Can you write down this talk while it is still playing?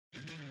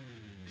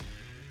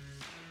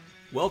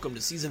Welcome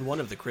to Season 1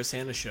 of The Chris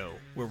Hanna Show,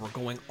 where we're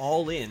going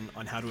all in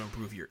on how to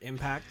improve your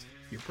impact,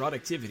 your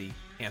productivity,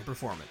 and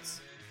performance.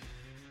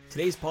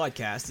 Today's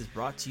podcast is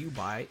brought to you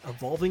by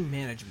Evolving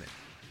Management.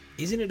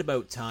 Isn't it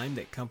about time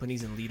that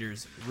companies and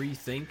leaders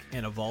rethink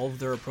and evolve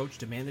their approach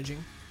to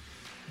managing?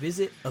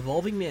 Visit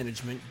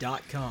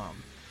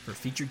evolvingmanagement.com for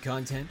featured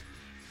content,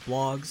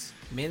 blogs,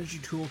 manager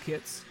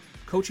toolkits,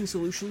 coaching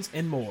solutions,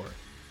 and more.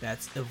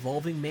 That's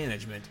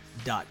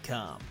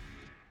evolvingmanagement.com.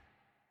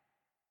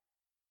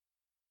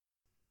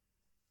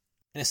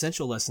 An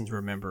essential lesson to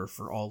remember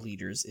for all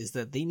leaders is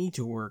that they need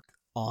to work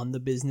on the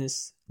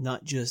business,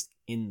 not just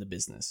in the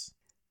business.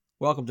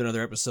 Welcome to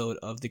another episode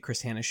of The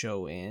Chris Hanna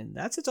Show, and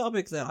that's a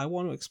topic that I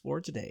want to explore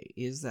today,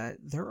 is that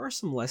there are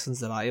some lessons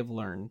that I have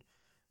learned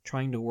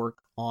trying to work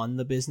on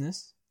the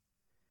business.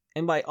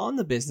 And by on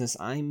the business,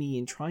 I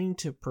mean trying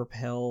to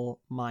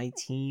propel my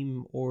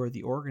team or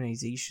the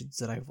organizations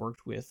that I've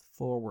worked with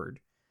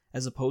forward,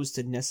 as opposed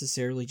to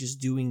necessarily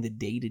just doing the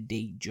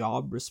day-to-day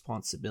job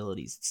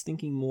responsibilities. It's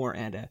thinking more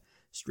at a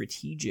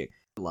strategic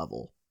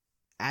level.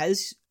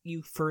 As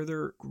you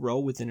further grow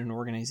within an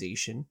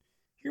organization,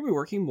 you're going to be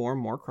working more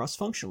and more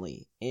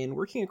cross-functionally, and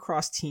working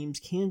across teams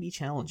can be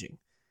challenging.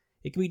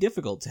 It can be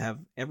difficult to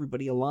have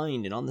everybody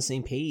aligned and on the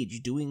same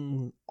page,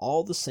 doing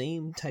all the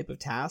same type of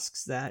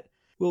tasks that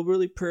will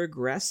really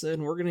progress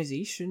an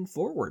organization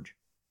forward.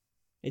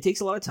 It takes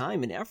a lot of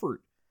time and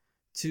effort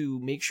to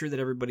make sure that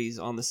everybody's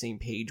on the same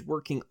page,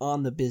 working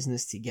on the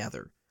business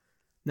together.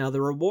 Now, the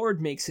reward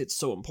makes it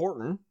so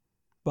important,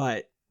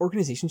 but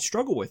organizations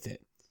struggle with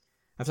it.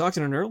 I've talked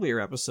in an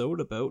earlier episode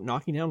about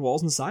knocking down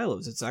walls and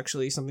silos. It's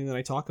actually something that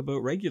I talk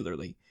about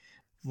regularly.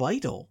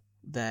 Vital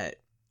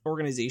that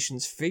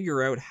organizations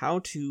figure out how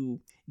to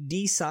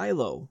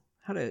de-silo,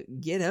 how to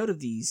get out of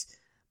these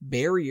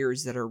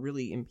barriers that are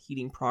really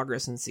impeding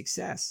progress and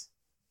success.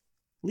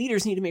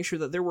 Leaders need to make sure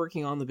that they're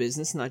working on the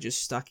business, not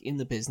just stuck in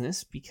the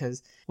business,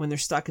 because when they're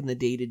stuck in the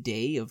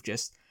day-to-day of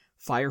just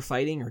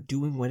firefighting or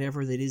doing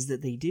whatever that is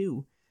that they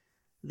do,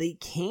 they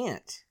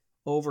can't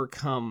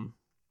overcome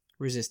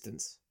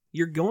resistance.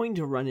 You're going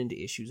to run into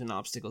issues and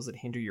obstacles that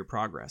hinder your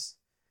progress.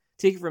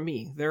 Take it from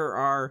me, there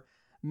are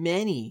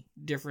many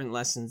different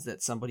lessons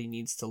that somebody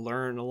needs to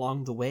learn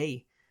along the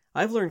way.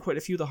 I've learned quite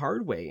a few the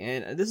hard way,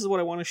 and this is what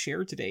I want to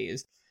share today,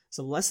 is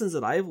some lessons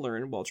that I've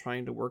learned while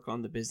trying to work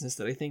on the business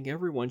that I think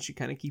everyone should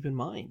kind of keep in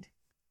mind.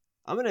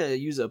 I'm going to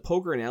use a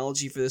poker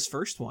analogy for this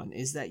first one,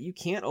 is that you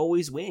can't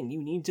always win.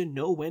 You need to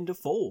know when to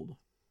fold.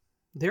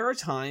 There are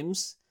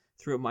times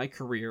throughout my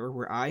career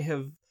where I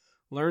have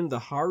learned the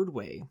hard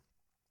way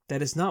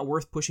that it's not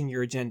worth pushing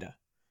your agenda.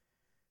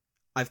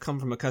 I've come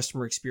from a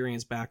customer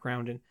experience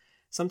background, and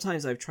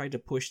sometimes I've tried to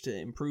push to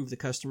improve the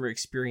customer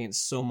experience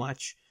so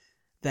much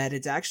that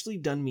it's actually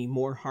done me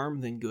more harm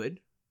than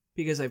good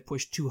because I've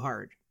pushed too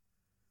hard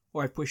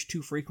or I've pushed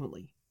too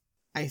frequently.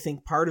 I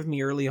think part of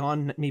me early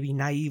on maybe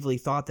naively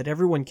thought that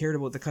everyone cared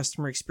about the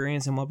customer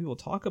experience, and while people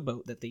talk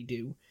about that they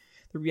do,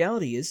 the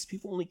reality is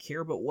people only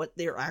care about what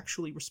they're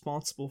actually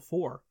responsible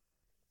for.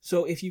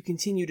 So if you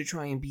continue to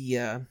try and be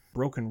a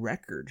broken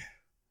record,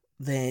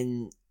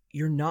 then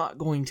you're not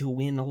going to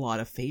win a lot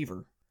of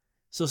favor.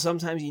 So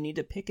sometimes you need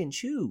to pick and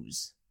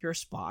choose your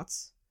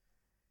spots.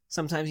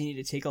 Sometimes you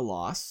need to take a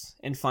loss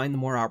and find the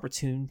more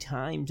opportune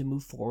time to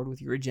move forward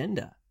with your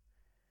agenda.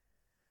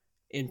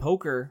 In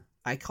poker,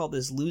 I call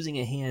this losing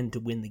a hand to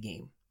win the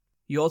game.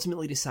 You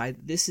ultimately decide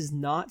that this is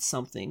not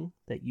something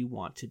that you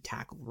want to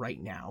tackle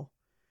right now,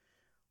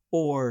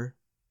 or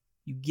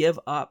you give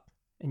up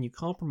and you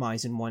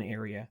compromise in one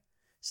area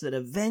so that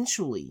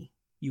eventually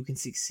you can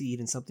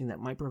succeed in something that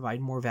might provide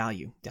more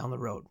value down the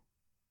road.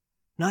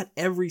 Not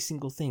every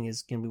single thing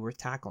is going to be worth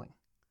tackling.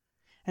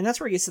 And that's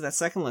where I get to that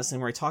second lesson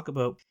where I talk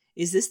about,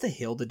 is this the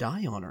hill to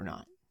die on or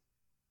not?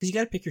 Because you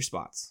got to pick your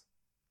spots.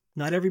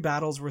 Not every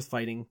battle is worth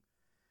fighting.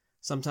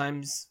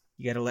 Sometimes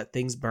you got to let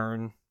things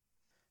burn.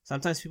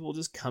 Sometimes people will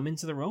just come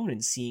into their own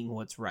and seeing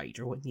what's right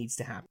or what needs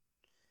to happen.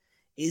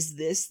 Is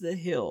this the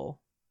hill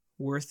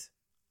worth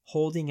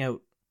holding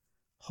out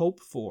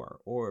hope for,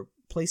 or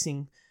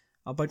placing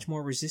a bunch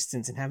more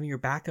resistance and having your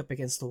back up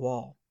against the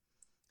wall?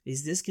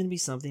 Is this going to be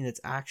something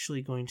that's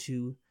actually going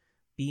to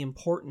be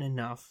important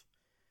enough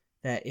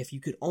that if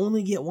you could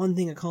only get one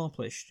thing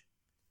accomplished,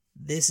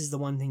 this is the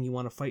one thing you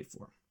want to fight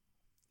for?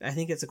 I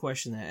think it's a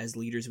question that as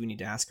leaders we need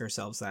to ask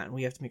ourselves that, and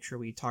we have to make sure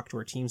we talk to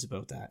our teams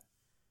about that.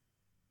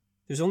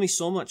 There's only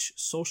so much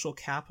social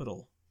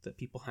capital that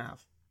people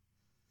have.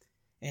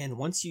 And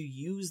once you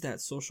use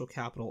that social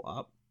capital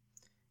up,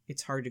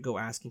 it's hard to go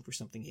asking for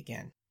something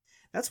again.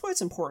 That's why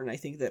it's important, I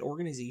think, that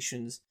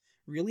organizations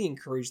really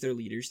encourage their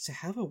leaders to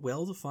have a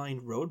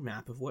well-defined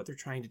roadmap of what they're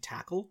trying to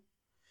tackle.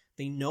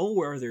 They know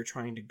where they're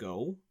trying to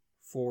go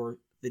for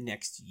the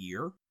next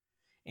year,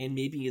 and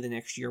maybe the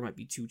next year might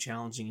be too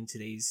challenging in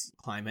today's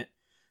climate.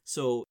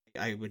 So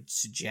I would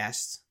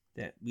suggest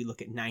that we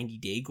look at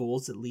 90-day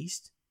goals at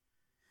least.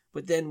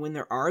 But then when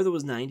there are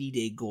those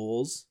 90-day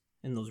goals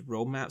and those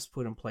roadmaps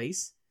put in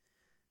place,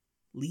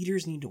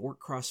 leaders need to work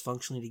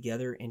cross-functionally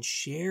together and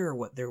share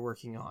what they're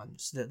working on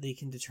so that they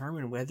can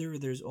determine whether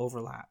there's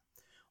overlap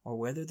or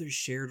whether there's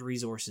shared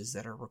resources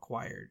that are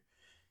required.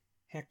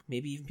 Heck,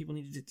 maybe even people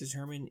need to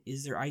determine,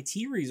 is there IT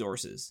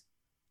resources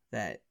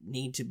that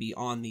need to be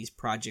on these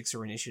projects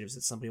or initiatives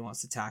that somebody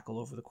wants to tackle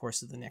over the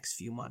course of the next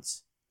few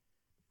months.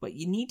 But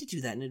you need to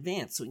do that in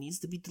advance, so it needs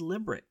to be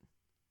deliberate.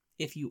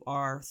 If you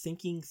are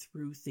thinking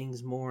through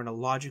things more in a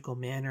logical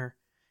manner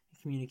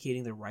and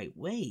communicating the right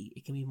way,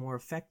 it can be more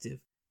effective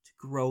to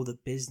grow the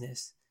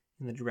business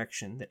in the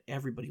direction that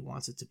everybody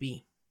wants it to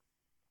be.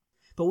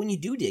 But when you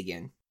do dig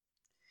in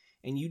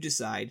and you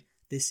decide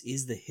this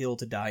is the hill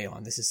to die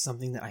on, this is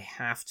something that I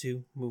have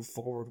to move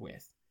forward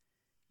with,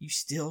 you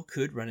still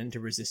could run into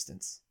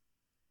resistance.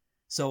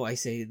 So I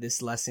say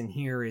this lesson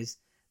here is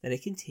that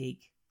it can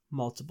take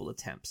multiple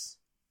attempts.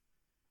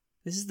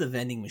 This is the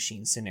vending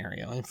machine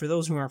scenario. And for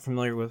those who aren't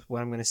familiar with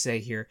what I'm going to say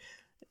here,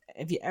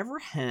 have you ever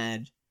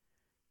had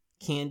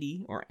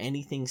candy or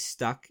anything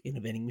stuck in a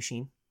vending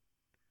machine?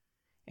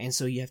 And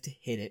so you have to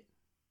hit it,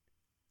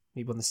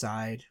 maybe on the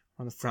side,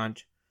 on the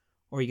front,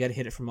 or you got to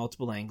hit it from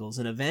multiple angles.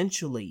 And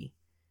eventually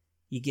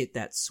you get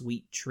that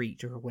sweet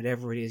treat or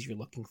whatever it is you're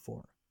looking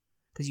for,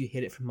 because you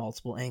hit it from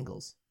multiple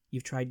angles.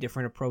 You've tried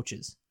different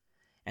approaches.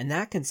 And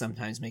that can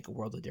sometimes make a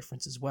world of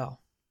difference as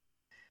well.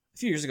 A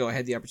few years ago, I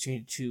had the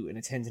opportunity to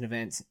attend an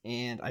event,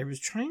 and I was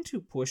trying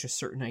to push a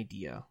certain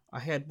idea.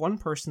 I had one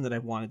person that I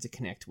wanted to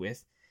connect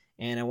with,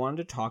 and I wanted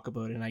to talk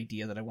about an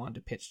idea that I wanted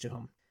to pitch to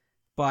him.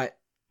 But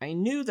I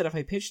knew that if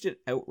I pitched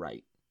it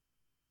outright,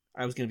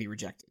 I was going to be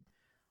rejected.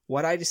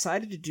 What I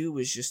decided to do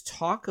was just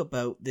talk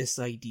about this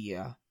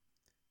idea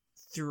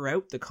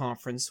throughout the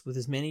conference with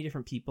as many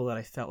different people that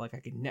I felt like I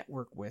could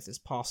network with as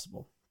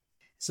possible.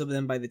 So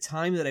then by the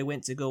time that I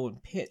went to go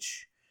and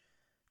pitch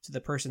to the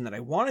person that I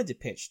wanted to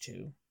pitch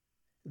to,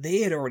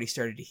 they had already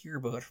started to hear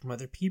about it from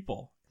other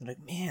people. They're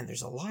like, man,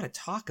 there's a lot of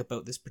talk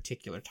about this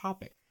particular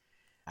topic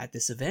at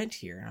this event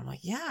here. And I'm like,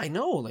 yeah, I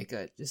know.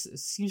 It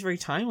seems very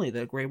timely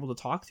that we're able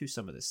to talk through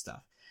some of this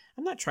stuff.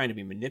 I'm not trying to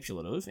be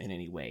manipulative in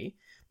any way.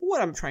 But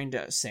what I'm trying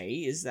to say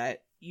is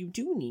that you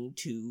do need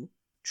to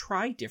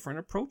try different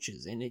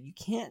approaches. And you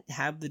can't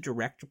have the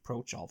direct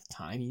approach all the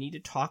time. You need to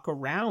talk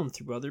around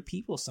through other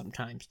people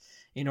sometimes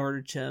in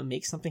order to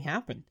make something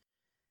happen.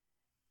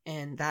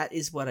 And that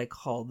is what I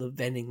call the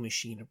vending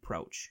machine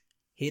approach.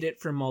 Hit it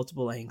from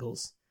multiple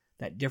angles.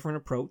 That different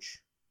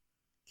approach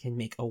can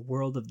make a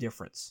world of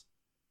difference.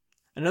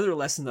 Another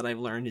lesson that I've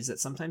learned is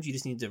that sometimes you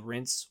just need to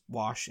rinse,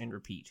 wash, and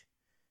repeat.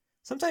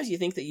 Sometimes you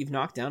think that you've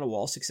knocked down a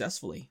wall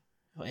successfully,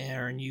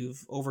 and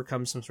you've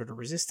overcome some sort of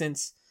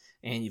resistance,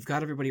 and you've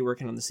got everybody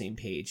working on the same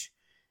page.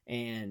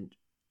 And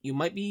you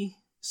might be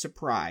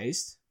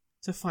surprised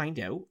to find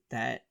out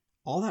that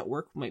all that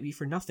work might be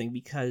for nothing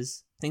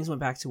because things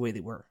went back to the way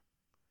they were.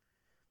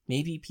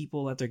 Maybe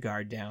people let their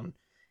guard down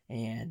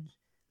and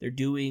they're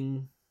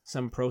doing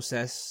some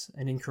process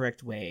an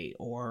incorrect way,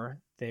 or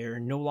they're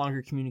no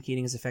longer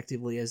communicating as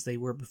effectively as they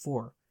were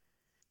before.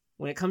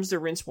 When it comes to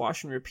rinse,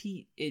 wash, and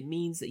repeat, it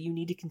means that you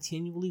need to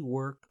continually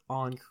work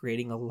on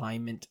creating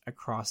alignment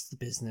across the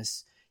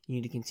business. You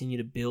need to continue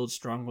to build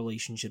strong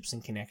relationships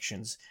and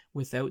connections.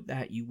 Without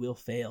that, you will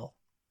fail.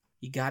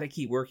 You got to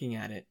keep working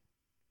at it.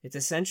 It's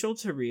essential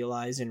to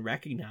realize and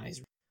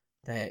recognize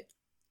that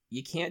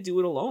you can't do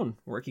it alone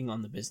working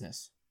on the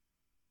business.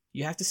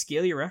 You have to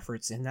scale your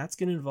efforts, and that's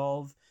going to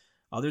involve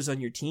others on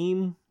your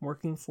team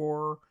working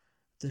for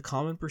the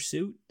common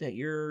pursuit that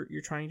you're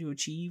trying to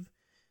achieve.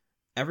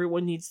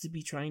 Everyone needs to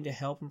be trying to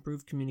help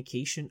improve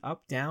communication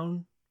up,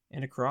 down,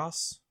 and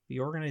across the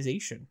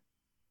organization.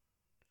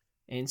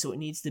 And so it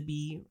needs to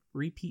be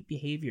repeat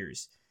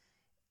behaviors.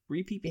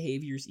 Repeat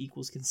behaviors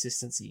equals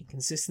consistency.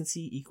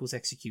 Consistency equals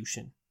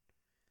execution.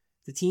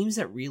 The teams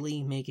that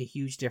really make a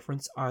huge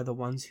difference are the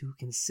ones who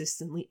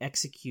consistently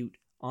execute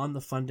on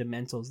the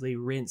fundamentals. They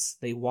rinse,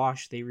 they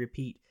wash, they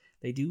repeat.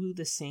 They do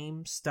the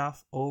same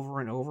stuff over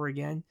and over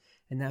again,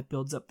 and that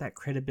builds up that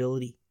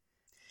credibility.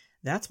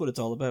 That's what it's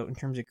all about in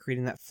terms of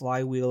creating that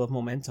flywheel of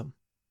momentum.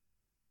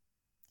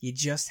 You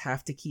just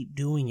have to keep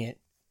doing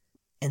it,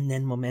 and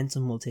then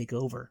momentum will take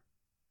over.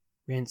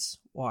 Rinse,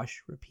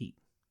 wash, repeat.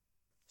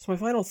 So my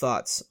final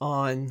thoughts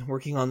on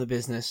working on the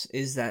business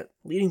is that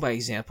leading by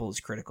example is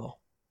critical.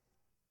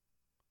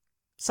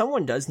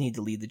 Someone does need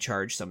to lead the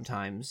charge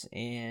sometimes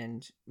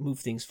and move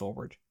things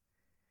forward.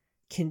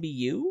 It can be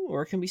you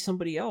or it can be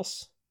somebody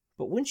else.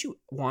 But wouldn't you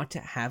want to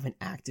have an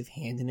active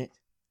hand in it?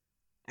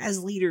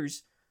 As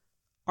leaders,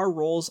 our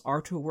roles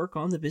are to work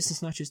on the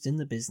business, not just in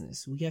the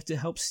business. We have to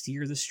help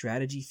steer the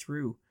strategy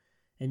through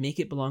and make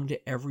it belong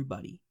to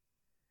everybody.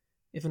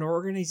 If an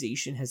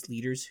organization has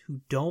leaders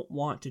who don't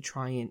want to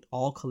try and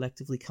all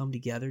collectively come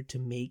together to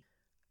make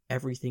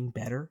everything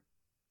better,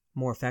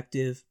 more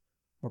effective,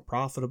 more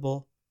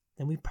profitable,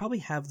 then we probably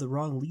have the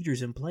wrong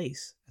leaders in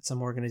place at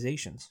some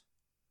organizations.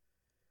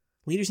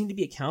 Leaders need to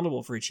be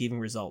accountable for achieving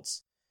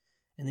results,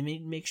 and they need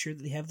to make sure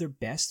that they have their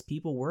best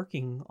people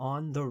working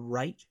on the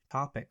right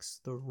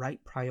topics, the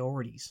right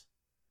priorities,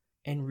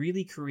 and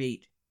really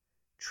create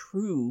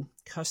true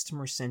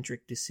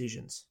customer-centric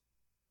decisions.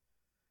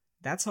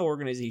 That's how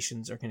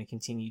organizations are going to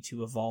continue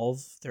to evolve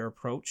their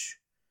approach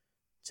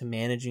to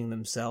managing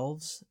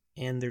themselves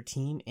and their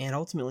team and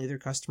ultimately their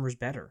customers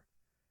better.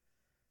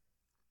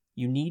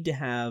 You need to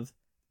have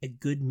a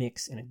good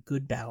mix and a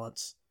good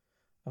balance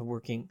of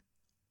working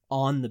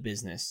on the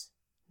business,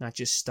 not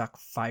just stuck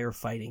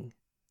firefighting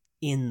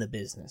in the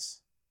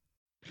business.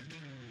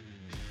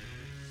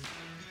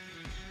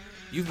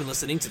 You've been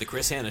listening to The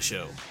Chris Hanna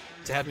Show.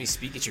 To have me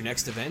speak at your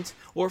next event,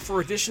 or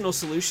for additional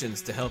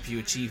solutions to help you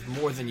achieve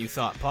more than you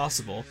thought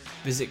possible,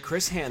 visit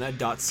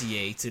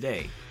chrishanna.ca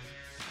today.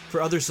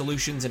 For other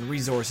solutions and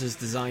resources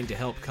designed to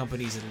help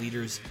companies and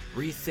leaders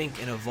rethink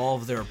and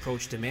evolve their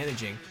approach to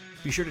managing,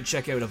 be sure to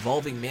check out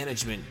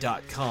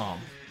evolvingmanagement.com.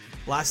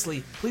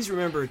 Lastly, please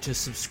remember to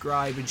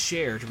subscribe and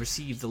share to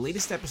receive the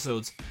latest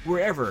episodes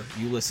wherever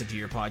you listen to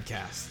your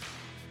podcast.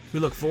 We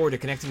look forward to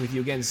connecting with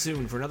you again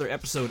soon for another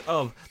episode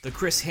of The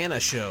Chris Hanna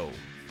Show.